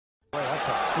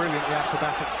Brilliantly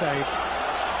acrobatic save.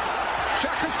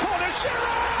 Xhaka's corner,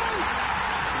 Giroud!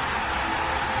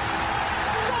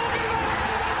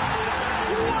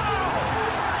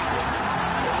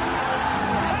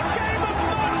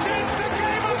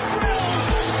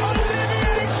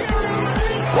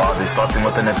 Wow, they're starting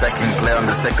with an attacking play on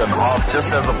the second half.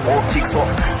 Just as the ball kicks off,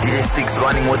 DJ Sticks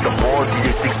running with the ball.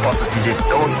 DJ Sticks passes DJ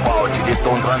Stones. Wow, DJ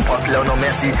Stones run past Lionel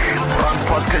Messi. Runs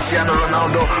past Cristiano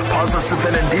Ronaldo. Passes to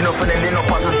Fernandinho. Fernandinho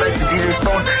passes back to DJ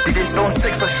Stones. DJ Stones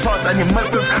takes a shot and he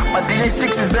misses. But DJ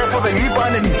Sticks is there for the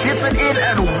rebound and he hits it in.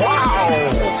 And wow!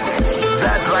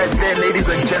 That right there, ladies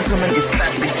and gentlemen, is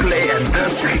classic play. And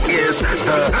this is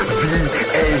the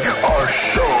VAR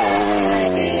show.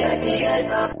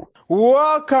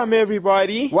 Welcome,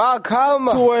 everybody. Welcome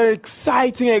to an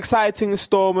exciting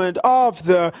installment of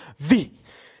the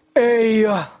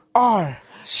VAR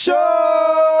show.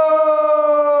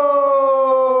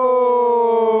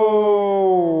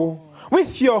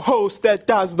 With your host that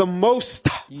does the most.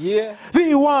 Yeah.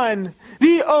 The one,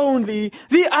 the only,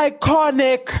 the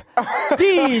iconic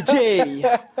DJ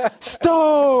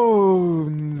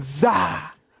Stones.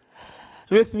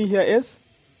 With me here is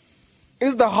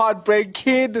the Heartbreak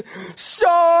Kid,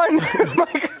 Sean.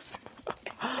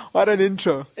 What an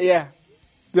intro. Yeah.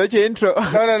 Is that your intro?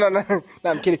 No,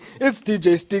 I'm kidding. It's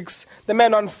DJ Sticks, the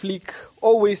man on fleek,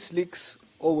 always slicks,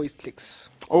 always clicks.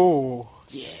 Oh,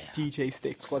 yeah. DJ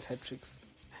Sticks. Sports hat tricks.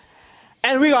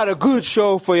 And we got a good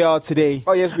show for y'all today.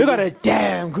 Oh, yes, we got a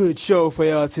damn good show for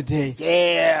y'all today.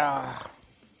 Yeah.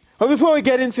 But before we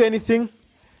get into anything,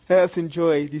 let us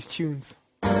enjoy these tunes.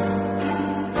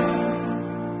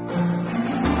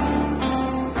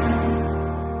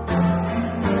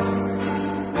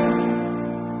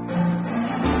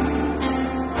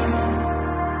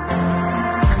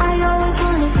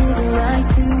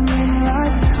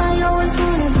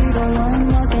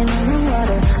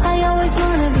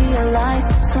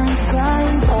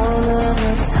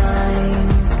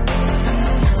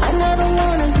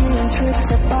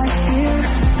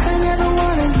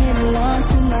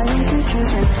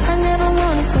 I never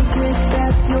wanna forget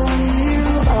that you're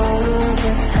here all of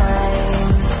the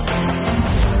time.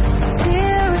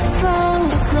 Spirit's strong,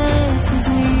 the flesh is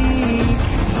weak.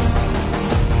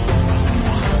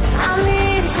 I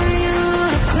need for you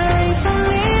to pray for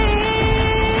me.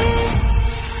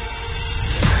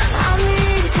 I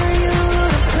need for you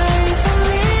to pray for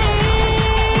me.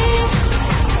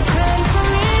 Pray for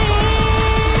me.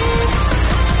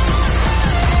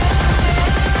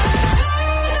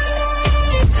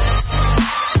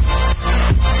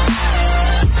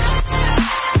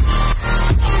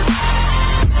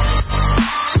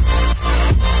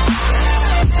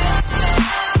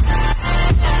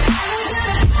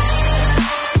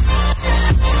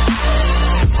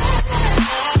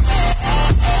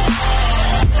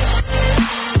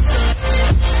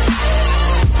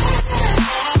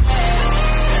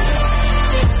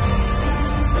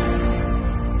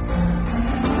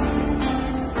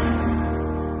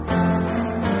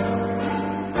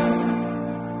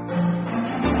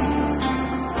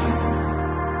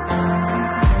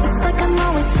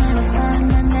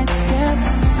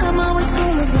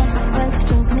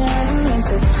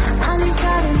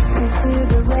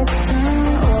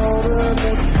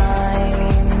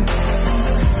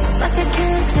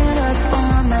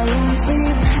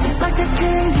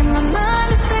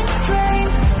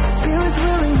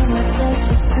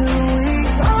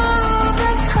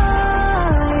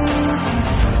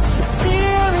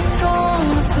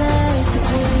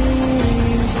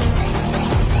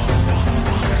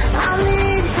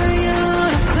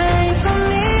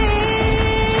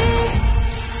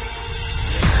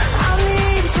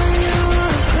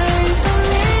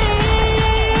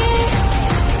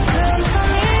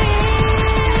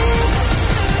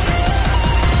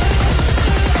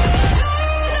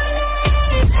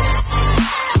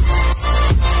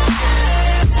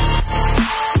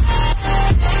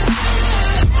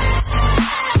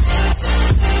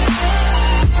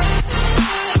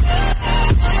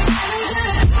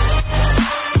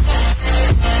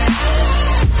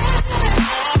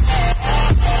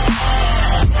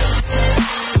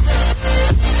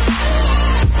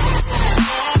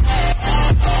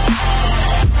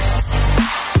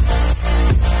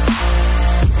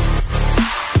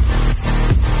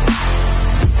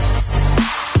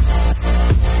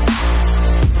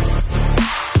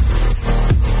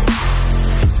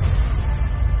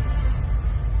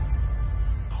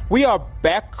 We are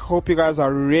back. Hope you guys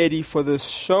are ready for this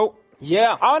show.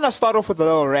 Yeah. I want to start off with a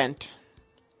little rant.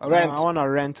 A rant? I want to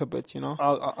rant a bit,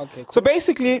 Okay, cool. So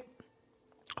basically,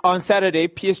 on Saturday,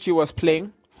 PSG was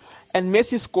playing, and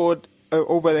Messi scored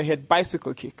over the head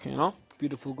bicycle kick, you know.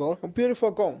 Beautiful goal. A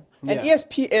beautiful goal. And Yeah.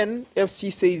 ESPN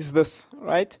FC says this,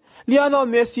 right? Lionel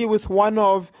Messi with one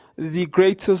of the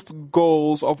greatest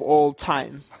goals of all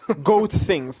times. GOAT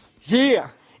things. Yeah.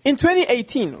 In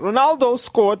 2018, Ronaldo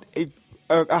scored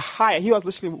a higher. He was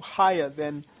literally higher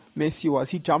than Messi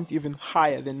was. He jumped even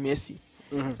higher than Messi,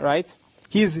 right?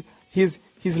 His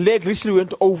leg literally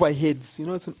went over heads. You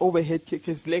know, it's an overhead kick.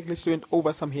 His leg literally went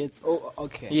over some heads. Oh,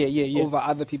 okay. Yeah. Over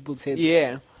other people's heads.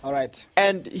 Yeah. All right.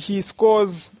 And he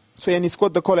scores, and he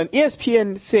scored the goal. And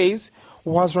ESPN says,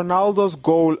 was Ronaldo's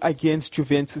goal against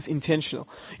Juventus intentional?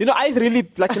 You know, I really,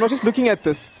 just looking at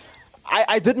this,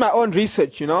 I did my own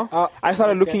research, you know. I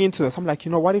started looking into this. I'm like,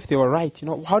 what if they were right? You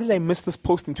know, how did I miss this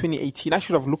post in 2018? I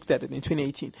should have looked at it in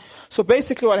 2018. So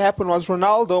basically what happened was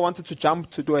Ronaldo wanted to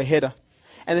jump to do a header.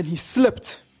 And then he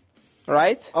slipped,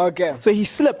 right? Okay. So he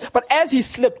slipped. But as he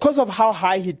slipped, because of how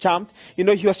high he jumped, he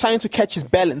was trying to catch his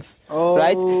balance,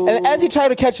 right? And as he tried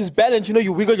to catch his balance,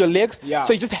 you wiggle your legs. Yeah.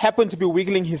 So he just happened to be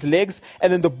wiggling his legs,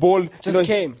 and then the ball Just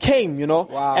came,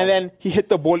 Wow. and then he hit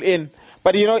the ball in.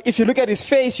 But, if you look at his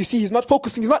face, you see he's not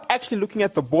focusing. He's not actually looking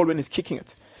at the ball when he's kicking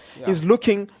it. Yeah. He's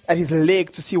looking at his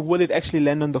leg to see will it actually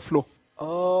land on the floor.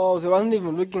 Oh, so he wasn't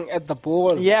even looking at the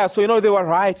ball. Yeah, so, they were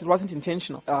right. It wasn't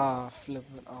intentional. Ah, flip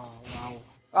it. Oh,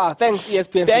 wow. Thanks,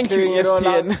 ESPN. Thank for you, clearing it all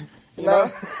ESPN. out. You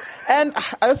know? And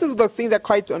this is the thing that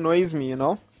quite annoys me,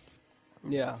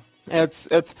 Yeah. It's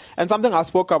and something I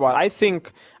spoke about. I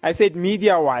said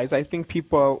media-wise, I think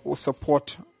people will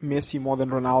support Messi more than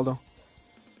Ronaldo.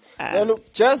 Now,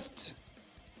 look, just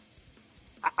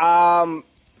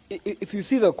if you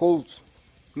see the goals,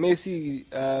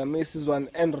 Messi's one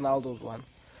and Ronaldo's one.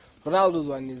 Ronaldo's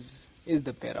one is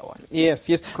the better one. Yes.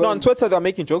 No, on Twitter they're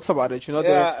making jokes about it.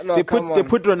 Yeah, they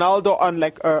put Ronaldo on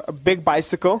like a big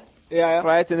bicycle, Yeah.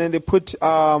 right, and then they put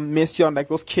Messi on like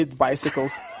those kids'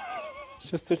 bicycles,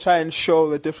 just to try and show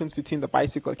the difference between the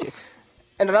bicycle kicks.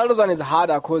 And Ronaldo's one is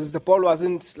harder because the ball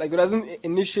wasn't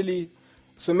initially.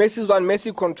 So Messi's one,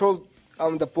 Messi controlled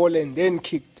the ball and then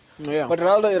kicked. Yeah. But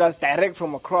Ronaldo, it was direct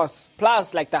from across.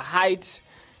 Plus, like the height,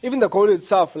 even the goal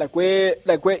itself, where.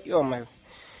 Oh my, you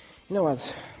know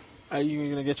what? Are you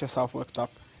gonna get yourself worked up?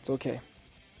 It's okay.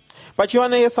 But you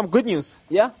wanna hear some good news?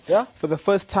 Yeah. For the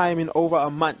first time in over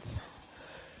a month.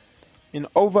 In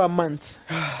over a month,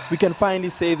 we can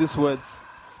finally say these words.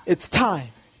 It's time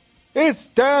It's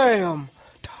damn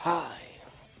time.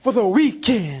 for the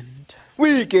weekend.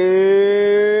 Weekend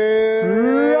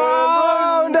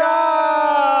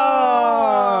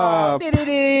Roundup.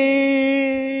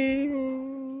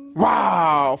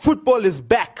 Wow, football is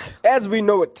back. As we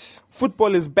know it.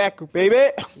 Football is back,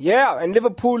 baby. Yeah, and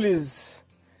Liverpool is.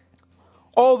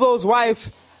 All those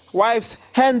wives,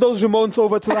 hand those remotes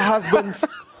over to the husbands.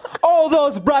 All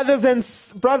those brothers and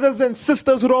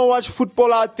sisters who don't watch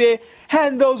football out there,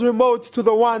 hand those remotes to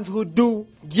the ones who do.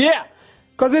 Yeah.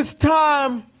 Because it's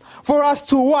time for us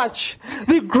to watch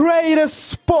the greatest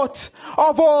sport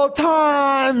of all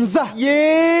times.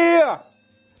 Yeah.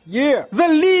 The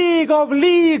League of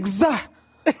Leagues. The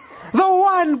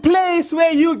one place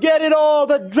where you get it all,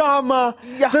 the drama,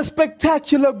 Yeah. the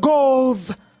spectacular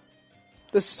goals.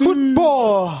 The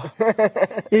Football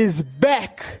is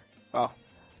back. Oh,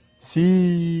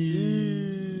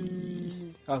 See.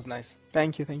 that was nice.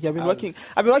 Thank you. I've been That working. was-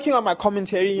 I've been working on my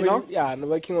commentary. Yeah, and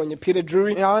working on your Peter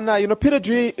Drury. Yeah, no, Peter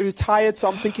Drury retired, so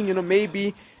I'm thinking,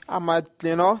 maybe I might,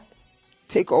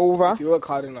 take over. If you work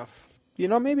hard enough.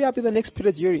 Maybe I'll be the next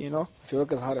Peter Drury. If you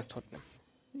work as hard as Tottenham.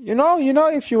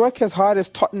 If you work as hard as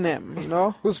Tottenham,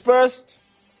 Who's first?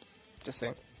 Just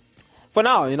saying. For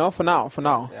now.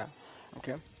 Yeah.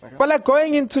 Okay. But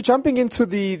jumping into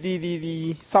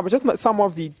the some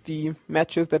of the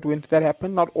matches that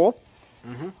happened, not all.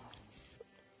 Mm-hmm.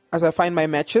 As I find my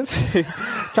matches,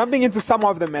 jumping into some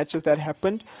of the matches that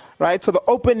happened, right? So the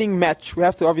opening match, we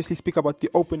have to obviously speak about the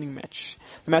opening match,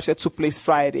 the match that took place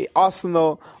Friday,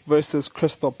 Arsenal versus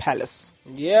Crystal Palace.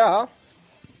 Yeah.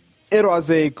 It was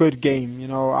a good game,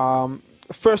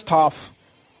 First half,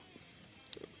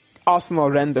 Arsenal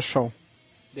ran the show.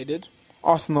 They did.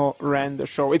 Arsenal ran the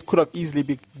show. It could have easily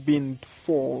been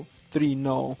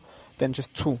 4-3-0, then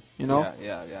just 2, Yeah.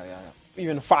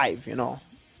 even 5,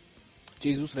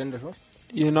 Jesus ran the show.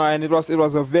 and it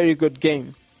was a very good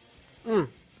game.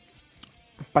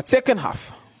 But second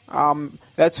half,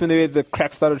 that's when the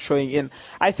cracks started showing in.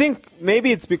 I think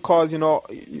maybe it's because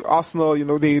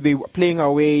Arsenal, they were playing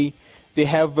away. They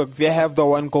have the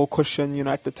one goal cushion,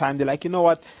 at the time. They're like, you know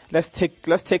what? Let's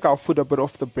take our foot a bit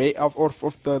off the brake, off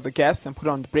the gas, and put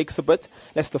on the brakes a bit.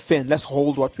 Let's defend. Let's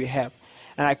hold what we have.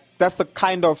 And that's the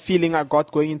kind of feeling I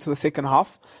got going into the second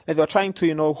half. That they were trying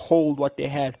to hold what they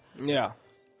had. Yeah.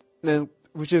 then,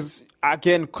 which is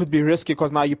again could be risky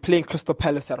because now you're playing Crystal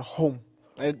Palace at home.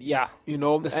 Yeah. You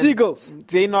know, The and Seagulls.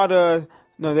 They're not a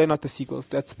no. They're not the Seagulls.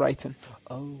 That's Brighton.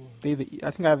 Oh.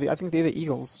 I think they're the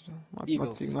Eagles.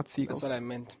 Eagles. Not Seagulls. That's what I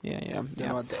meant. Yeah.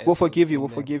 not the We'll Astros forgive you. from We'll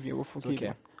there. forgive you. We'll forgive okay.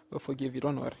 you. We'll forgive you.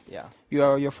 Don't worry. Yeah.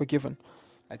 You're forgiven.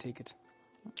 I take it.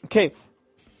 Okay.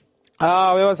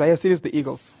 Where was I? Yes, it is the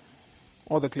Eagles.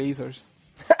 Or the Glazers.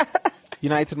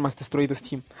 United must destroy this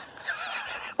team.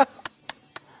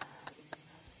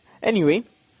 Anyway. It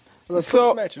was a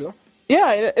So- close match, though.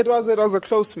 Yeah, it was a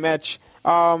close match.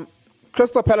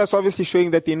 Crystal Palace obviously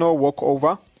showing that they know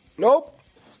walkover. Nope.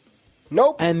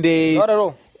 And they, Not at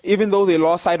all. even though they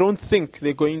lost, I don't think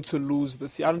they're going to lose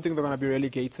this year. I don't think they're going to be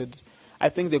relegated. I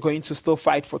think they're going to still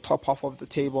fight for top half of the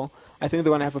table. I think they're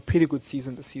going to have a pretty good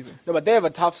season this season. No, but they have a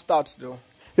tough start, though.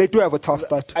 They do have a tough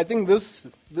start. I think this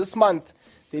month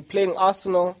they're playing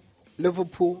Arsenal,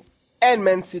 Liverpool, and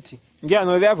Man City. Yeah,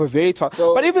 no, they have a very tough.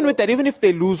 So- but even with that, even if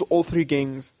they lose all 3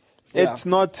 games, Yeah. it's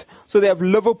not. So they have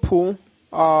Liverpool.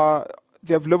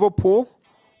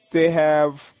 They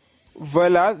have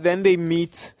Villa. Then they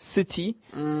meet City.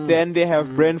 Then they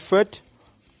have Brentford,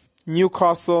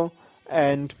 Newcastle,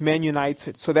 and Man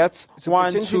United. So that's So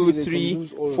 1, 2, potentially they can 3,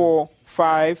 lose all of 4,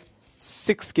 5,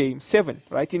 6 games. 7,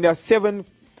 right? In their 7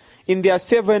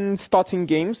 starting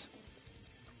games,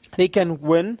 they can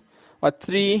win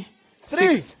 3,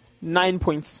 6, 9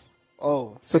 points.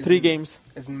 Oh. So 3 games.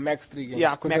 It's max 3 games.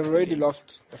 Yeah, because max they've already 3 games.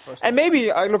 lost the first And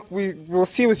maybe we'll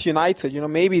see with United. You know,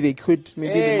 maybe they could,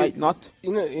 maybe they might not.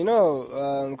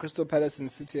 Crystal Palace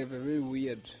and City have a very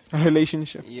weird.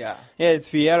 Relationship. Yeah. Yeah, it's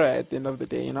Vieira at the end of the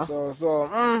day. You know.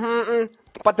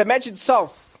 But the match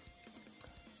itself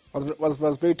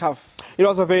was very tough. It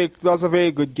was a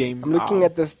very good game. I'm looking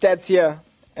at the stats here,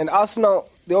 and Arsenal.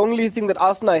 The only thing that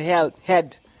Arsenal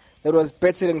had that was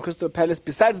better than Crystal Palace,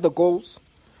 besides the goals,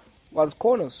 was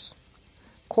corners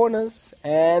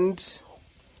and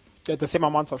at the same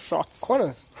amount of shots.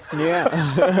 corners.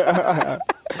 Yeah.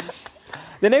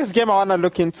 The next game I want to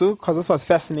look into, because this was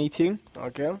fascinating,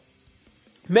 Okay.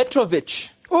 Mitrovic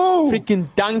Ooh. freaking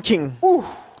dunking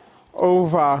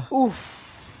over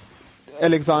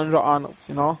Alexander Arnold.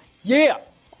 You know, Yeah.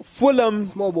 Fulham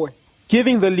Small boy.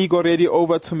 giving the league already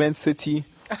over to Man City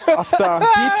after drawing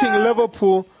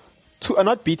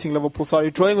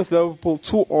with Liverpool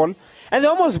 2-2, and they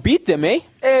almost beat them, eh?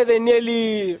 Hey, they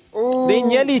nearly. Ooh. They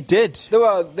nearly did.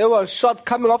 There were shots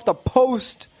coming off the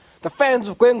post. The fans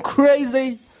were going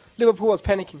crazy. Liverpool was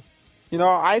panicking. You know,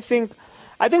 I think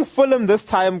Fulham this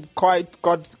time quite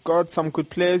got some good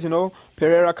players. You know,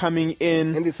 Pereira coming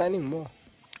in, And they're signing more.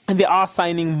 and they are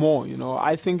signing more. You know,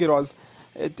 I think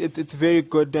it's very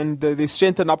good, and they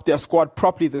strengthened up their squad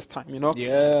properly this time. You know,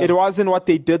 Yeah. it wasn't what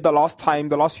they did the last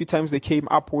few times they came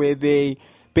up, where they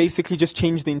basically just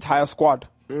changed the entire squad.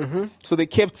 Mm-hmm. So they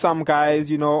kept some guys,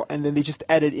 you know, and then they just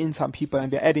added in some people,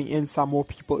 and they're adding in some more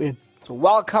people in. So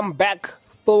welcome back,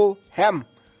 Fulham.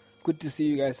 Good to see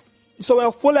you guys.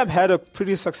 So Fulham had a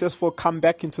pretty successful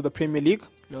comeback into the Premier League.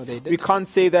 No, they did. We can't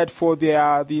say that for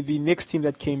the next team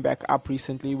that came back up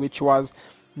recently, which was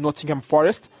Nottingham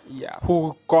Forest, Yeah.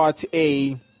 who got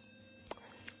a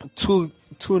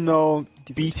 2-0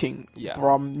 beating Yeah.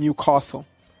 from Newcastle.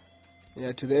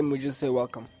 Yeah, to them we just say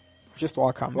welcome. Just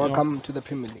welcome. you know. Welcome to the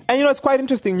Premier League. And you know, it's quite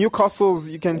interesting. You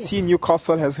can see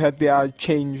Newcastle has had their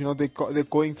change. You know, they're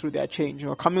going through their change. You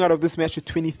know, coming out of this match with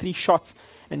 23 shots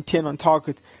and 10 on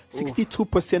target,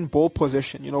 62% ball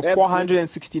possession. You know, That's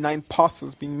 469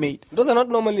 passes being made. Those are not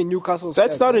normally Newcastle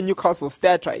That's stats, not eh? a Newcastle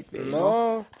stat right there. You know?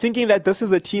 No. Thinking that this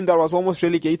is a team that was almost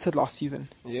relegated last season.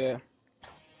 Yeah.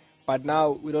 But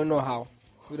now we don't know how.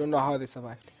 We don't know how they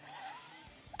survived.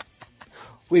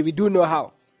 Wait, we do know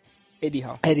how.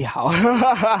 Anyhow.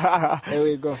 There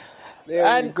we go.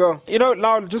 There we go. You know,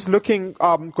 now just looking,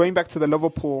 going back to the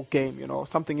Liverpool game, you know,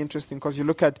 something interesting, because you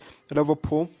look at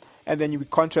Liverpool and then you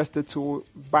contrast it to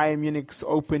Bayern Munich's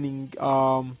opening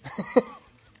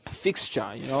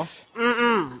fixture, you know,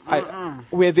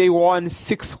 where they won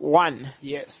 6-1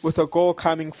 Yes. with a goal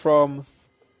coming from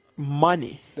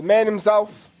Mane, the man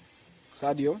himself,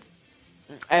 Sadio.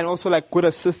 and also like good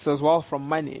assists as well from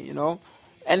Mane, you know.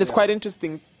 And it's quite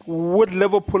interesting. Would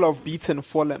Liverpool have beaten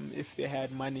Fulham if they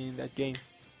had Mane in that game? Do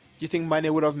you think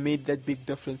Mane would have made that big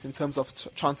difference in terms of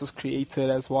chances created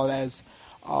as well as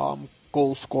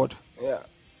goals scored? Yeah.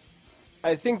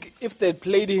 I think if they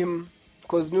played him,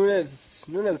 because Nunes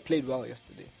played well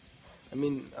yesterday. I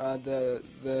mean,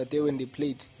 the day when they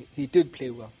played, he did play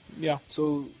well. Yeah.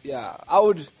 So, yeah,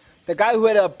 the guy who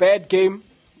had a bad game,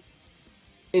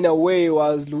 in a way,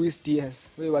 was Luis Diaz,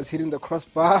 who was hitting the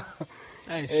crossbar.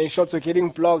 Shots were getting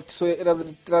blocked. So it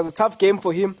was a tough game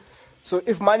for him. So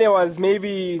if Mane was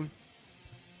maybe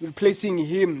replacing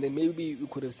him, then maybe we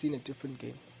could have seen a different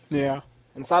game. Yeah.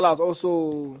 And Salah's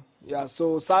also,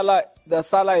 so the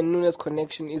Salah and Nunes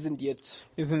connection isn't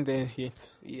there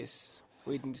yet. Yes,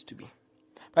 where it needs to be.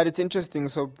 But it's interesting.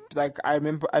 So, like, I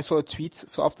remember I saw a tweet.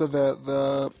 So after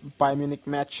the Bayern Munich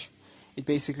match, it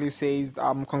basically says,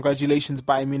 congratulations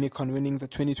Bayern Munich on winning the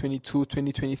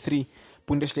 2022-2023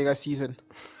 Bundesliga season.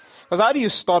 Because how do you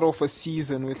start off a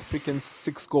season with freaking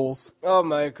 6 goals? Oh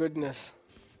my goodness.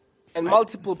 And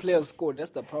multiple players scored.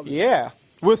 That's the problem. Yeah.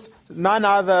 With none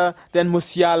other than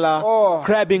Musiala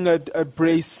grabbing a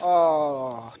brace.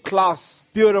 Oh, class.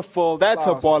 Beautiful. That's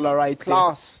Class. a baller right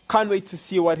Class. there. Can't wait to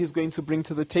see what he's going to bring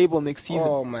to the table next season.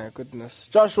 Oh my goodness.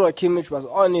 Joshua Kimmich was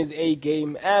on his A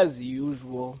game as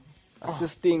usual.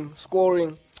 Assisting,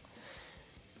 scoring.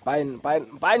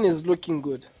 Bayern is looking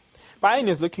good. Bayern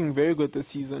is looking very good this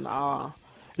season. It'll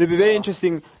be very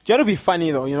interesting. Do you know, it'll be funny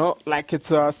though, you know, like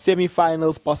it's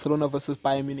semi-finals, Barcelona versus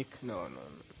Bayern Munich. No.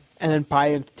 And then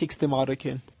Bayern takes them out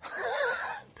again.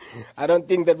 I don't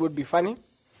think that would be funny.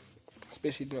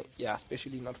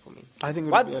 Especially not for me. I think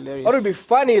it would be hilarious. What would be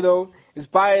funny though is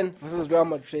Bayern versus Real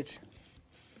Madrid.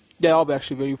 Yeah, that'll be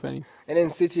actually very funny. And then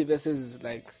City versus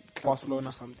like Barcelona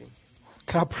or something.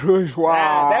 Club Brugge,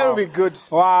 wow. Yeah, that would be good.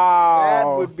 Wow.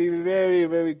 That would be very,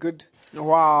 very good.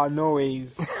 Wow, no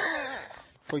ways.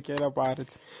 Forget about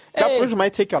it. Club Brugge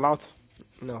might take you out.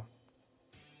 No.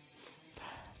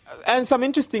 And some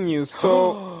interesting news.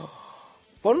 So,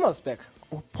 Bournemouth's back.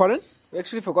 pardon? We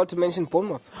actually forgot to mention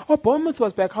Bournemouth. Oh, Bournemouth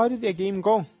was back. How did their game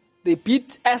go? They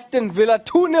beat Aston Villa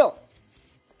 2-0.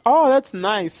 Oh, that's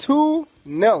nice.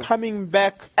 2-0. Coming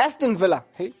back. Aston Villa.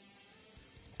 Hey.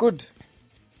 Good.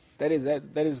 That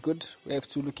is good. We have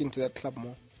to look into that club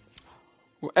more.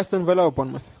 Aston Villa or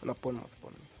Bournemouth? Not Bournemouth.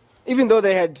 Even though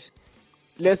they had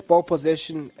less ball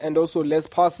possession and also less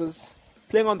passes.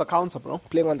 Playing on the counter, bro.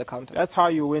 Playing on the counter. That's how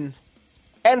you win.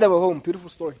 And they were home. Beautiful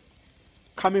story.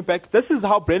 Coming back. This is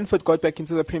how Brentford got back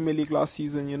into the Premier League last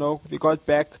season, you know. They got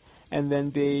back and then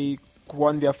they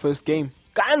won their first game.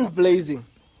 Guns blazing.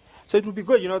 So it would be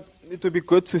good, you know. It would be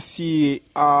good to see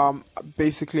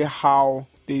basically how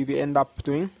they end up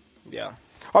doing. Yeah.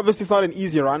 Obviously, it's not an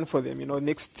easy run for them. You know,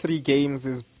 next 3 games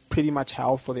is pretty much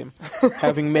hell for them.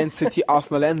 Having Man City,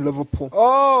 Arsenal, and Liverpool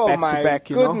Oh, back to back,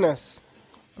 you know. goodness.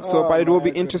 So, Oh, but it will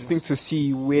be my interesting goodness. to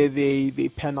see where they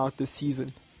pan out this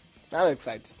season. I'm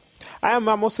excited. I'm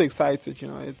also excited. You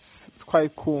know, it's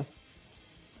quite cool.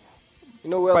 You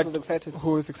know who else But is excited?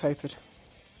 Who is excited?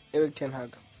 Eric Ten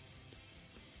Hag.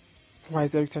 Why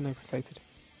is Eric Ten Hag excited?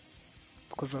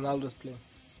 Because Ronaldo's playing.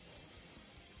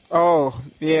 Oh,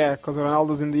 yeah, because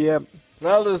Ronaldo's in the air.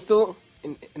 Ronaldo is still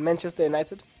in Manchester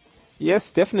United,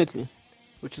 Yes, definitely.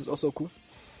 which is also cool.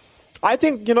 I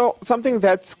think, you know, something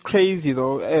that's crazy,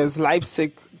 though, is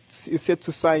Leipzig is set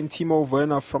to sign Timo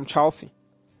Werner from Chelsea.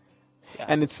 Yeah.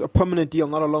 And it's a permanent deal,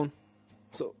 not a loan.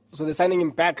 So they're signing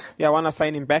him back. Yeah, I want to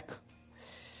sign him back.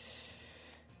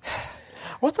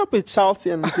 What's up with Chelsea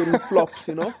and getting flops,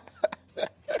 you know?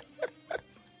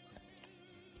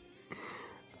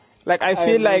 Like, I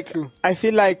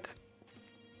feel like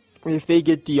if they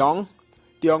get De Jong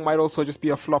might also just be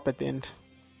a flop at the end.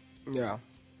 Yeah.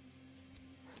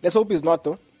 Let's hope he's not,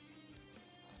 though.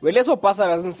 Well, let's hope Barca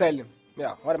doesn't sell him.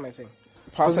 Yeah, what am I saying?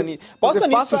 Barca if needs to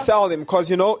Barca- sell him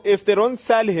because, you know, if they don't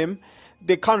sell him,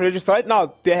 they can't register. Right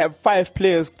now, they have 5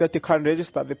 players that they can't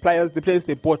register. The players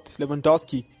they bought: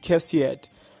 Lewandowski, Kessier,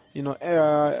 you know,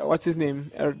 what's his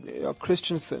name,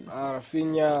 Christensen,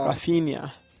 Rafinha.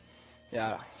 Rafinha.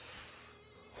 Yeah.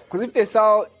 Because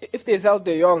if they sell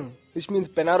De Jong, which means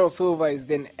Bernardo Silva is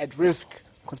then at risk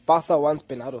because Barca wants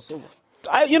Bernardo Silva.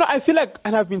 I feel like,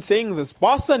 and I've been saying this,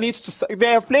 Barca needs to.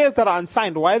 They have players that are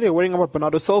unsigned. Why are they worrying about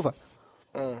Bernardo Silva?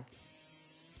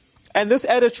 And this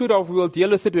attitude of we'll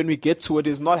deal with it when we get to it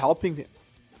is not helping them.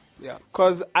 Yeah.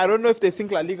 Because I don't know if they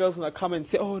think La Liga is going to come and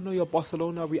say, oh, no, you're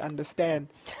Barcelona, we understand.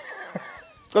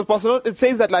 Because Barcelona, it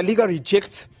says that La Liga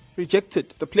rejected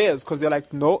the players because they're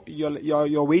like, no,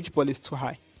 your wage bill is too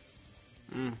high.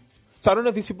 So I don't know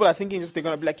if these people are thinking just they're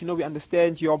going to be like, you know, we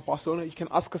understand you're Barcelona, you can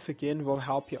ask us again, we'll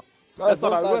help you. No, That's it's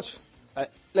not how it such. works.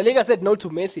 La Liga said no to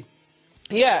Messi.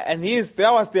 Yeah, and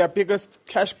that was their biggest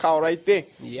cash cow right there.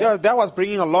 Yeah. That was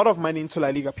bringing a lot of money into La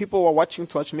Liga. People were watching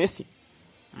to watch Messi.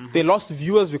 They lost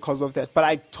viewers because of that. But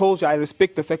I told you, I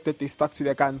respect the fact that they stuck to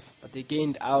their guns. But they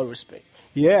gained our respect.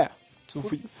 Yeah. So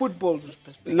Football's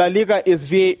respect. La Liga is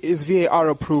VAR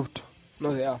approved.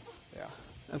 No, they are. Yeah.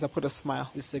 As I put a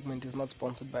smile. This segment is not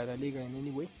sponsored by La Liga in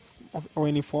any way. Or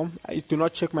any form. I do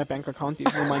not check my bank account.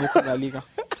 There's no money from La Liga.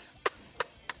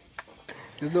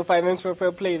 There's no financial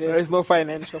fair play there. There is no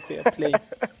financial fair play.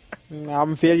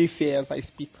 I'm very fair as I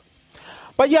speak.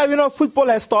 But yeah, football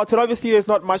has started. Obviously, there's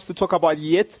not much to talk about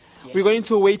yet. Yes. We're going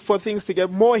to wait for things to get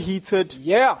more heated,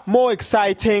 more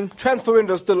exciting. Transfer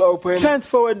window's still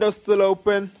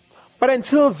open. But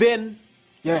until then,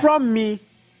 from me,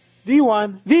 the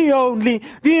one, the only,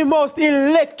 the most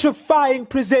electrifying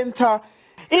presenter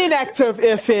in Active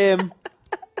FM,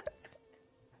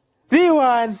 the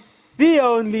one, the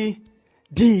only,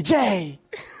 DJ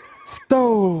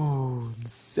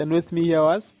Stones. And with me here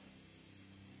was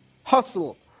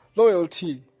hustle,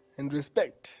 loyalty, and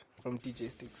respect from DJ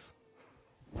Sticks.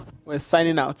 We're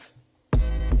signing out.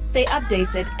 Stay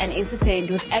updated and entertained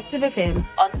with Active FM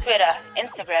on Twitter,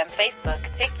 Instagram, Facebook,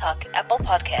 TikTok, Apple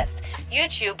Podcasts,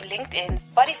 YouTube, LinkedIn,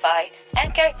 Spotify,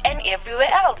 Anchor, and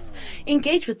everywhere else.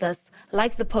 Engage with us.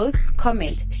 Like the post,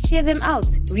 comment, share them out,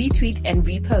 retweet, and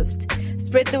repost.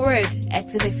 Spread the word.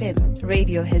 Active FM.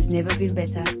 Radio has never been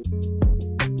better.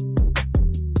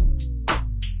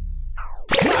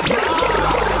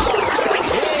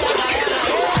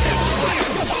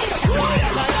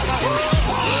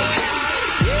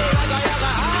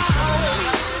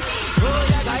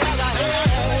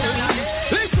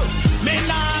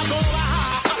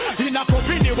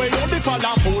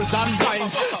 Fools and blind,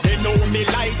 they know me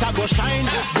light I go shine.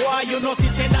 Boy, you know,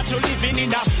 say that you're living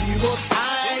in a serious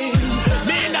time.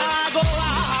 Me nah go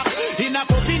up in a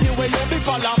company where you be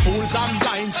full of fools and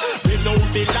blinds. They know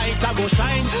me light I go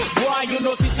shine. Boy, you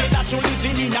know, say that you're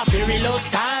living in a perilous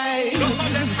time.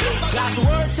 Last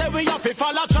words say we have to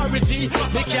follow charity.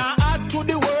 They can't add to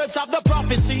the words of the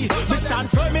prophecy. We stand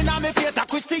firm in our faith of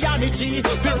Christianity.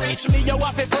 If you reach me, you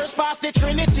have to first pass the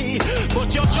Trinity,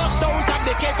 but you just don't have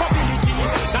the capability.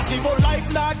 That evil life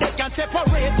now they can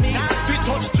separate me. If you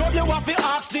touch job, you have to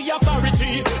ask the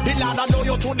authority. The Lord allow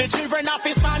you to the children of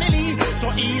his family. So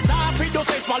he's happy to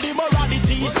say small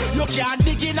immorality. You can't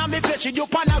dig in on me flesh in your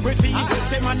pornography.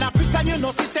 Say man a Christian, you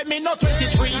know, say me no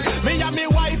 23. Me and me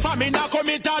wife and me not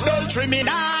commit adultery. Me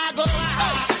nah go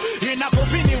in a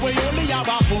company where you only have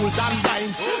a fools and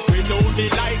blinds. We know the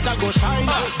light a go shine.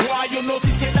 Boy, you know,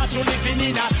 say that you're living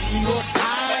in a serious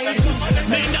time.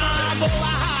 Me nah go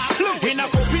in a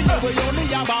company where you only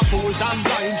have a fools and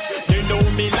blinds. They know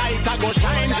me light a go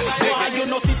shine. Boy, you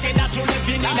know, say that you're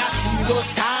living in a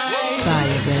serious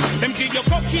time. Them give you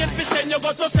cocaine, fi send you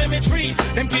go to cemetery.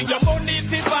 Them give you money,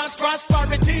 fi fast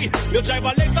prosperity. You drive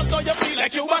a Lexus, so you feel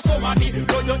like you are somebody.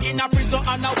 Though you in a prison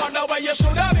and I wonder where you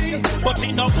should have been. But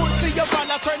it no good for your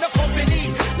balance for the company.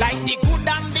 Like the good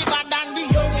and the bad and the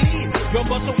ugly. You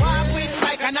must walk with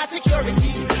like an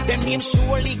security. Them name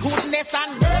surely goodness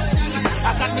and mercy.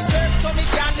 I got me serve so me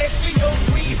can't let me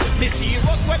hungry. Me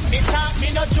serious when me talk, me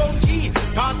no junkie.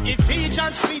 Cause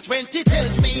Ephesians 3:20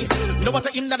 tells me, no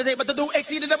matter him that is able to do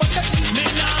exceeding the budget. Me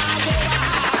nah go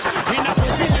in a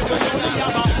company where you only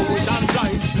have a fools and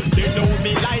blinds. They know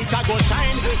me light I go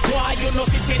shine. Why you know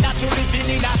say that you living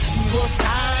in a serious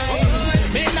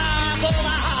time. Me nah go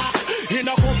in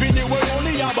a company where you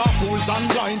only have a fools and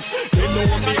blinds. They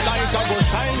know me light I go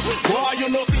shine. Why you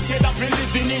know say that we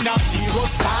living in a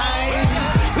serious time.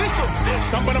 Listen,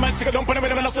 somebody might stick a dump on them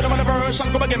and I said them on the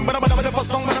version. Come again, but I'm the first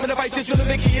song, but I'm the fight is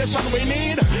unification we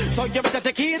need. So you better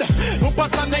take it. Who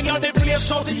pass something on the place,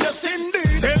 shout yes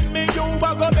indeed. Tell me you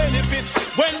are gonna benefit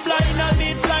when blind and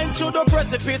lead blind to the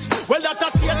precipice. Well, that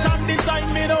a Satan design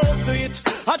me no to it.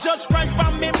 I just Christ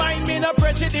by me mind, me no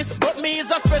prejudice. But me is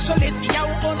a specialist, yeah,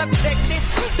 we gonna take this.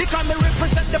 Because me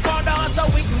represent the Father as a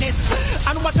witness.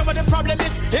 And whatever the problem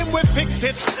is, him will fix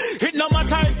it. It no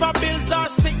matter if our bills or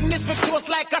sickness, we close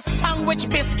like a sandwich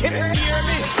biscuit. Hear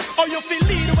me? Or you feel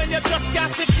lead when you just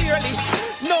can't see clearly.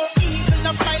 No evil,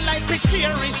 no fight like we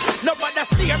cheery. Nobody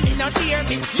steer me, no dear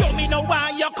me. You me know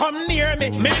why you come near me.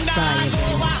 Me nah go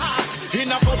in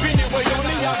a company where you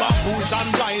only have a fools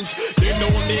and blinds. They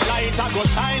know the light I go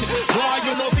shine. Boy,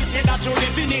 you know say that you're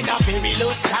living in a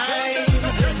perilous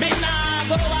time. Me nah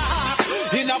go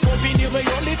in a company where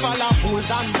you only follow fools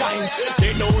and blinds.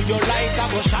 They know your light I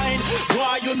go shine.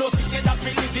 Boy, you know say that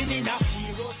we living in a